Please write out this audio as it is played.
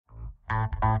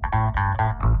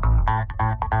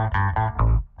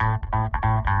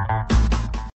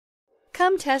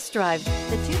Come test drive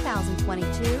the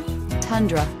 2022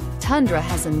 Tundra. Tundra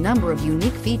has a number of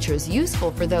unique features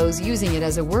useful for those using it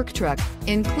as a work truck,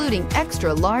 including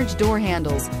extra large door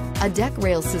handles, a deck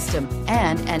rail system,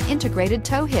 and an integrated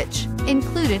tow hitch.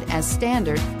 Included as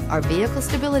standard are vehicle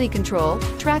stability control,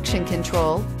 traction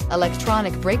control,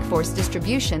 electronic brake force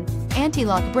distribution,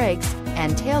 anti-lock brakes,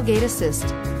 and tailgate assist.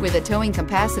 With a towing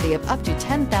capacity of up to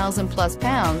 10,000 plus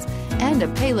pounds and a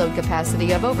payload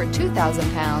capacity of over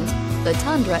 2,000 pounds, the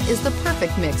Tundra is the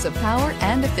perfect mix of power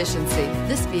and efficiency.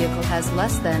 This vehicle has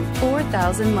less than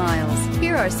 4,000 miles.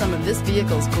 Here are some of this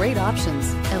vehicle's great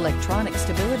options: electronic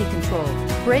stability control,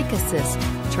 brake assist,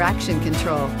 traction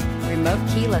control, remote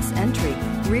keyless entry,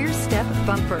 rear step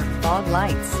bumper, fog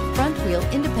lights, front wheel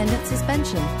independent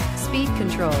suspension, speed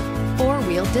control,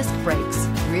 four-wheel disc brakes,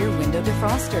 rear window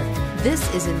defroster. This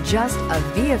isn't just a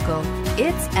vehicle,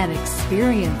 it's an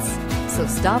experience. So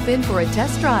stop in for a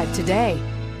test drive today.